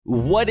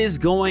What is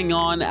going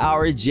on,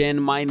 our Gen?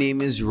 My name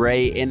is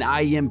Ray, and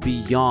I am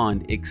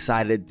beyond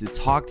excited to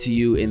talk to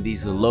you in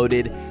these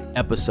loaded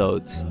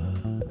episodes.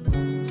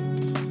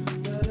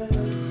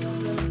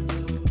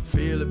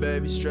 Feel it,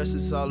 baby. Stress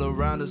is all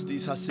around us.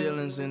 These high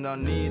ceilings, and I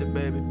need it,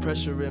 baby.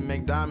 Pressure and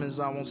make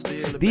diamonds. I won't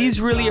steal it. These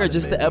really are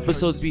just the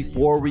episodes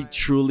before we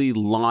truly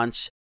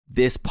launch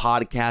this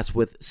podcast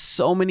with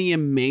so many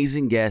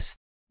amazing guests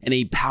and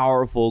a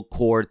powerful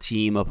core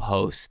team of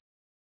hosts.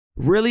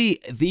 Really,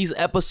 these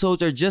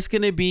episodes are just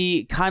going to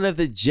be kind of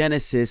the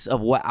genesis of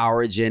what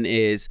Our Gen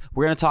is.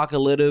 We're going to talk a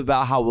little bit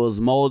about how it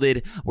was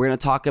molded. We're going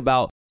to talk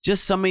about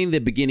just some of the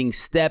beginning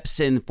steps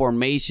and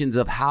formations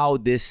of how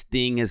this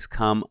thing has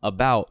come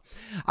about.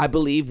 I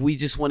believe we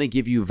just want to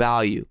give you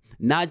value,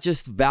 not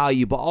just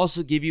value, but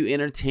also give you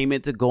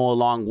entertainment to go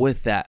along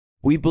with that.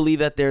 We believe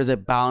that there's a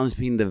balance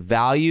between the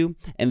value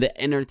and the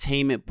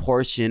entertainment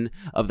portion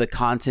of the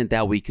content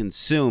that we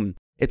consume.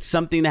 It's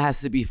something that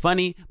has to be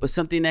funny, but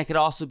something that could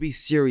also be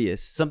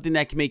serious, something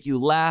that can make you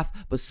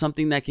laugh, but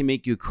something that can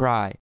make you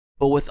cry.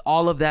 But with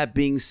all of that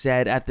being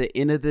said, at the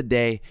end of the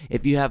day,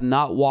 if you have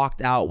not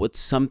walked out with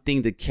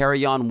something to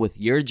carry on with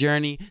your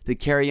journey, to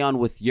carry on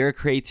with your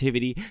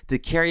creativity, to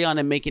carry on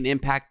and make an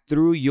impact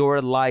through your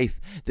life,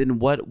 then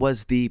what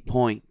was the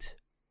point?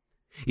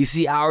 You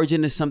see, Our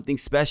Gen is something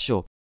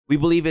special. We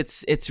believe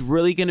it's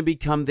really going to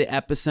become the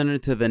epicenter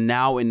to the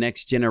now and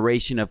next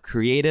generation of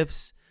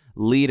creatives,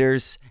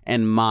 leaders,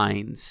 and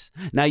minds.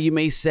 Now you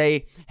may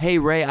say, hey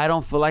Ray, I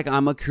don't feel like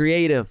I'm a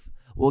creative.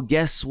 Well,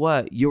 guess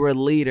what? You're a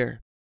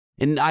leader.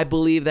 And I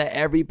believe that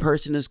every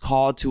person is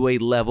called to a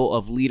level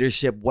of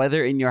leadership,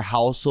 whether in your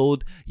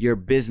household, your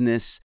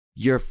business,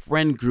 your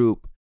friend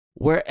group,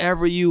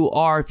 wherever you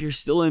are. If you're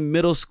still in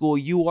middle school,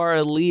 you are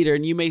a leader.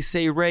 And you may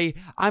say, Ray,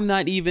 I'm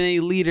not even a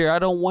leader. I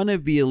don't want to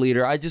be a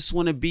leader. I just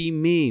want to be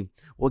me.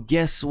 Well,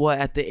 guess what?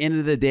 At the end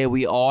of the day,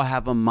 we all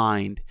have a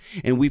mind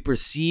and we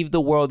perceive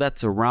the world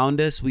that's around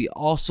us. We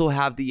also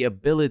have the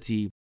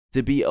ability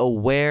to be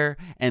aware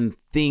and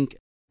think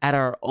at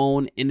our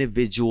own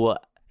individuality.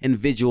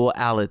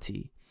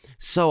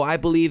 So I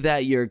believe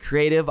that you're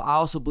creative. I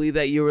also believe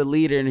that you're a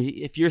leader. And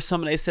if you're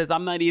someone that says,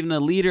 I'm not even a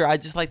leader, I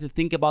just like to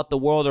think about the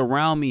world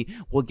around me.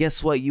 Well,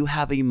 guess what? You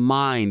have a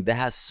mind that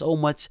has so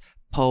much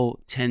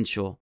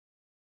potential.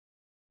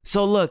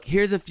 So look,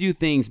 here's a few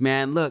things,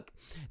 man. Look,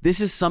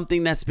 this is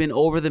something that's been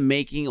over the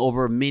making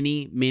over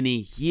many,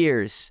 many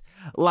years.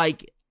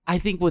 Like, I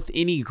think with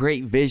any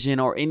great vision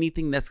or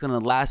anything that's going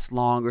to last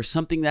long or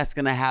something that's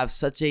going to have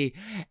such a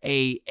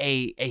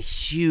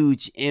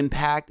huge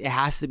impact, it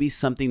has to be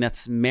something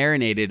that's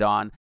marinated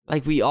on.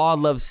 Like, we all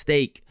love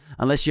steak.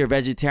 Unless you're a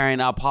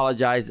vegetarian, I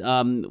apologize.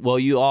 Well,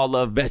 you all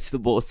love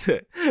vegetables,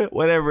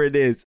 whatever it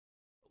is.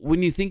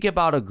 When you think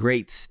about a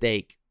great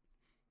steak,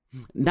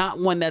 not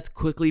one that's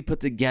quickly put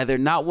together,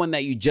 not one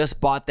that you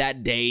just bought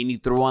that day and you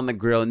throw on the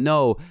grill.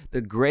 No,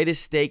 the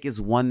greatest steak is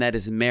one that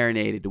is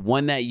marinated,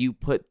 one that you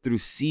put through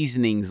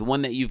seasonings,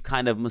 one that you've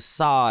kind of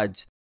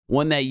massaged,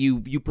 one that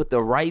you put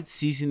the right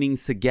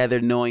seasonings together,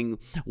 knowing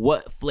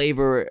what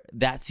flavor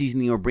that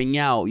seasoning will bring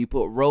out. You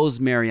put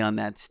rosemary on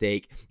that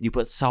steak, you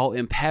put salt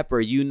and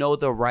pepper, you know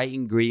the right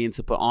ingredients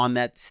to put on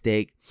that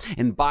steak.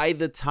 And by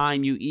the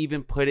time you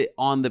even put it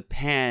on the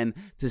pan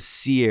to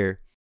sear,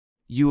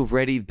 you've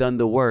already done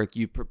the work.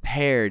 You've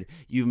prepared.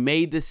 You've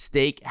made the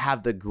steak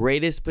have the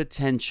greatest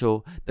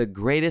potential, the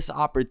greatest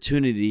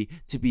opportunity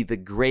to be the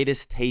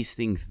greatest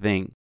tasting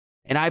thing.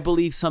 And I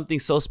believe something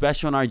so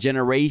special in our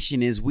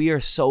generation is we are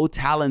so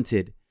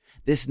talented.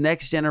 This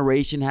next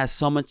generation has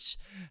some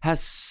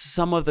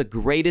of the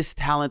greatest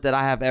talent that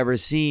I have ever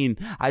seen.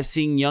 I've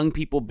seen young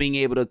people being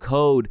able to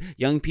code,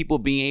 young people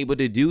being able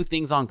to do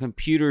things on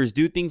computers,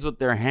 do things with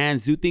their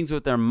hands, do things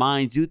with their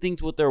minds, do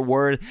things with their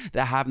word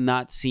that have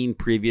not seen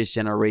previous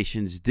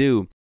generations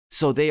do.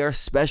 So they are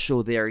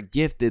special, they are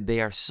gifted,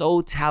 they are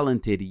so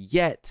talented.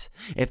 Yet,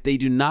 if they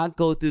do not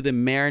go through the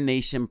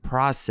marination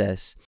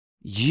process,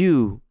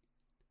 you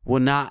will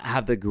not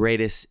have the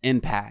greatest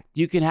impact.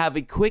 You can have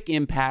a quick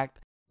impact.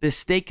 The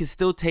steak can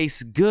still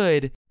taste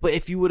good, but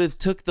if you would have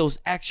took those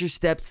extra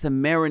steps to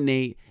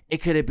marinate,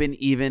 it could have been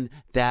even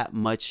that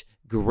much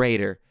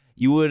greater.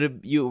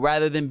 You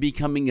rather than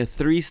becoming a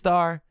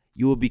 3-star,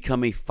 you will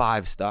become a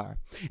 5-star.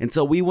 And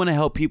so we want to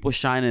help people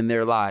shine in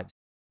their lives.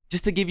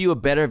 Just to give you a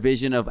better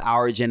vision of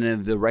Our Gen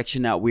and the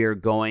direction that we are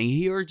going,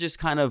 here are just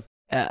kind of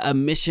a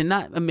mission,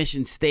 not a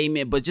mission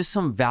statement, but just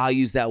some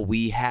values that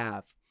we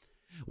have.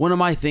 One of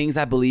my things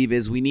I believe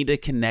is we need to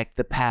connect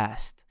the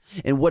past.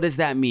 And what does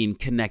that mean,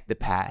 connect the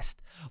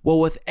past? Well,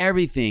 with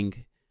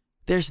everything,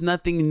 there's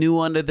nothing new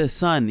under the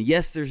sun.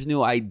 Yes, there's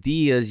new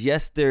ideas.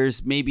 Yes,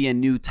 there's maybe a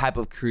new type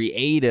of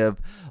creative.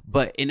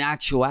 But in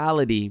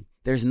actuality,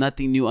 there's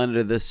nothing new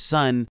under the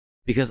sun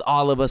because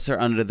all of us are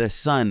under the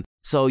sun.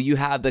 So you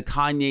have the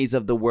Kanyes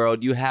of the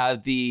world. You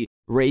have the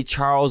Ray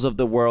Charles of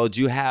the world.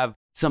 You have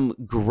some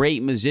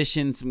great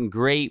musicians, some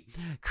great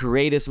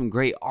creatives, some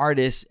great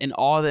artists, and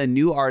all the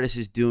new artist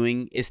is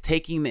doing is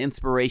taking the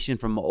inspiration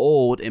from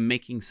old and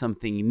making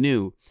something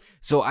new.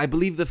 So I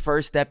believe the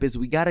first step is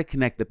we got to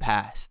connect the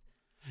past.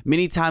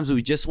 Many times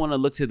we just want to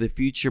look to the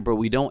future, but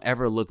we don't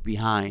ever look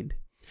behind.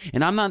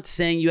 And I'm not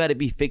saying you had to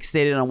be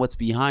fixated on what's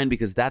behind,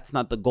 because that's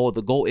not the goal.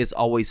 The goal is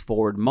always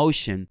forward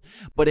motion.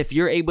 But if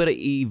you're able to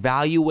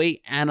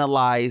evaluate,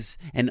 analyze,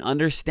 and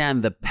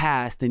understand the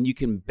past, then you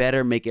can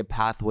better make a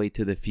pathway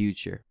to the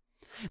future.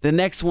 The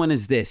next one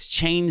is this: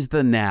 change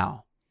the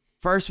now.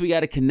 First, we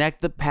got to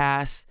connect the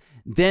past.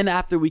 Then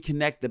after we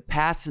connect the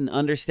past and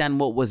understand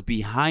what was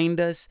behind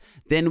us,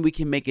 then we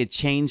can make a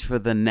change for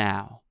the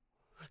now.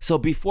 So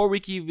before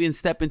we can even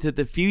step into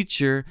the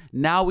future,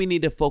 now we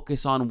need to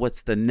focus on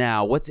what's the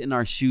now, what's in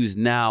our shoes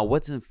now,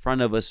 what's in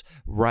front of us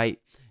right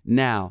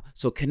now.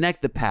 So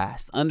connect the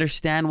past,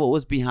 understand what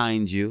was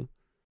behind you.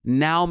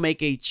 Now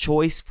make a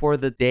choice for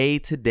the day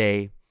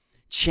today,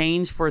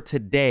 change for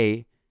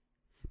today,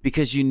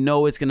 because you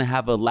know it's going to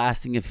have a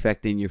lasting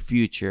effect in your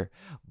future.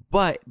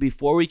 But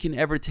before we can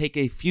ever take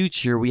a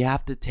future, we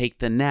have to take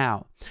the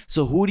now.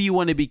 So who do you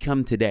want to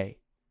become today?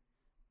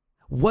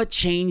 What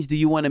change do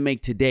you want to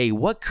make today?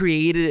 What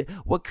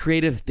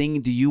creative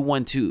thing do you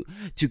want to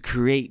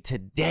create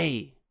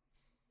today?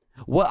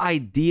 What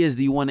ideas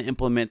do you want to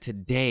implement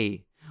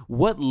today?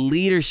 What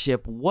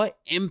leadership, what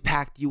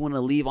impact do you want to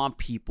leave on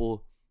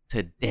people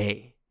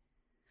today?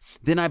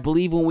 Then I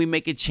believe when we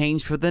make a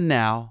change for the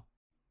now,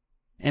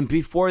 and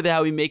before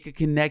that we make a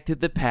connect to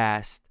the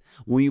past,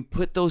 when you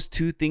put those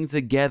two things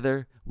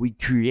together, we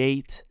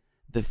create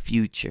the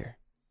future.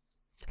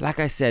 Like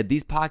I said,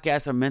 these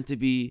podcasts are meant to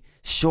be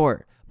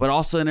short, but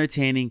also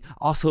entertaining,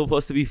 also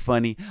supposed to be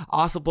funny,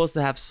 also supposed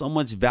to have so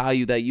much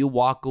value that you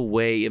walk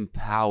away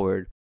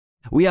empowered.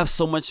 We have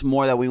so much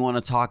more that we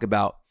want to talk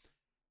about.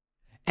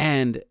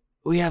 And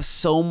we have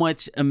so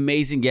much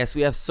amazing guests.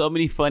 We have so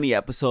many funny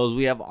episodes.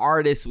 We have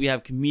artists, we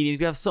have comedians,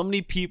 we have so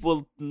many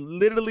people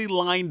literally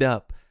lined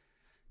up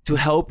to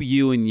help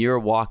you in your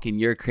walk, in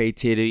your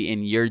creativity,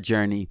 in your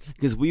journey,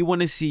 because we want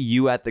to see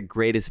you at the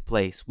greatest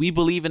place. We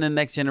believe in the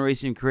next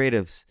generation of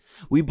creatives.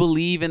 We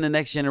believe in the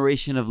next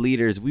generation of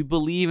leaders. We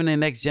believe in the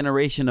next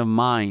generation of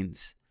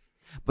minds.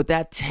 But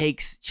that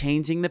takes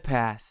connecting the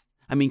past,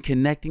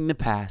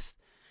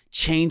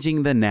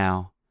 changing the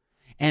now,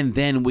 and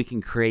then we can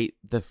create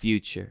the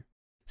future.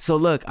 So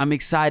look, I'm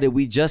excited.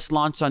 We just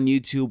launched on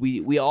YouTube.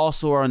 We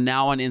also are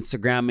now on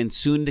Instagram and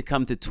soon to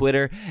come to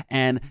Twitter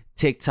and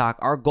TikTok.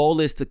 Our goal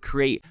is to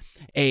create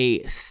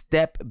a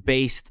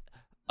step-based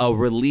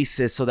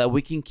releases so that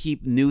we can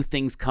keep new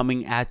things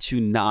coming at you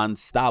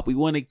nonstop. We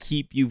want to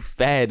keep you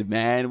fed,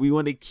 man. We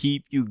want to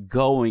keep you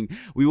going.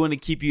 We want to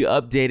keep you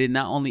updated.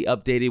 Not only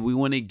updated, we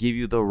want to give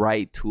you the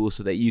right tools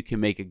so that you can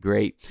make a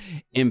great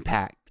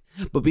impact.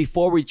 But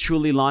before we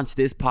truly launch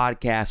this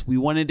podcast, we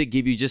wanted to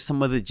give you just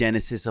some of the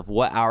genesis of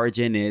what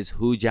OurGen is,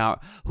 who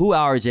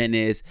OurGen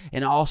is,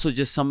 and also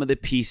just some of the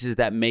pieces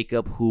that make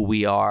up who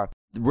we are.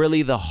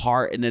 Really the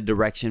heart and the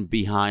direction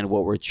behind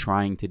what we're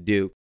trying to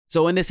do.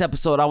 So in this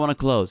episode, I want to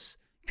close.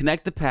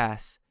 Connect the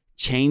past,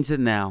 change the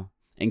now,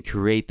 and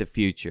create the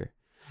future.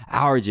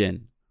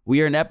 OurGen,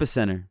 we are an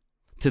epicenter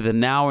to the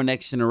now or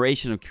next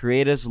generation of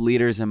creatives,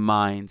 leaders, and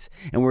minds.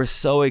 And we're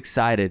so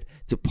excited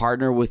to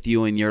partner with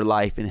you in your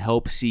life and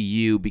help see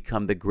you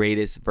become the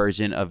greatest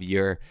version of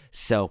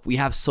yourself. We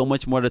have so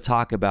much more to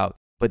talk about,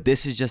 but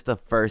this is just the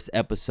first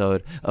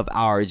episode of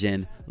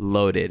OurGen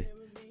Loaded.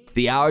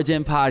 The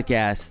OurGen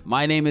podcast.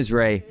 My name is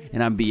Ray,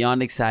 and I'm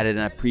beyond excited,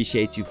 and I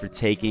appreciate you for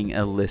taking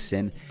a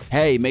listen.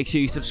 Hey, make sure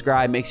you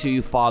subscribe, make sure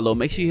you follow,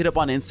 make sure you hit up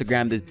on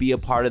Instagram to be a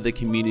part of the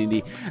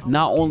community.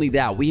 Not only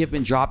that, we have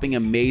been dropping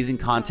amazing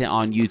content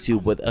on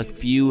YouTube with a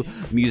few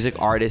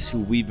music artists who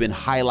we've been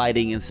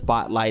highlighting and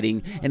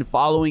spotlighting and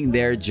following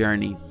their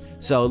journey.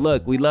 So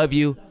look, we love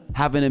you.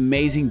 Have an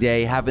amazing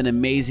day. Have an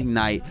amazing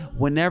night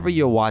whenever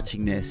you're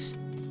watching this.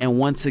 And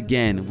once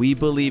again, we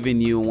believe in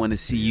you and want to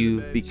see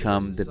you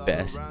become the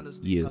best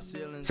you.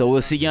 So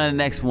we'll see you on the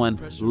next one.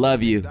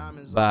 Love you.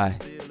 Bye.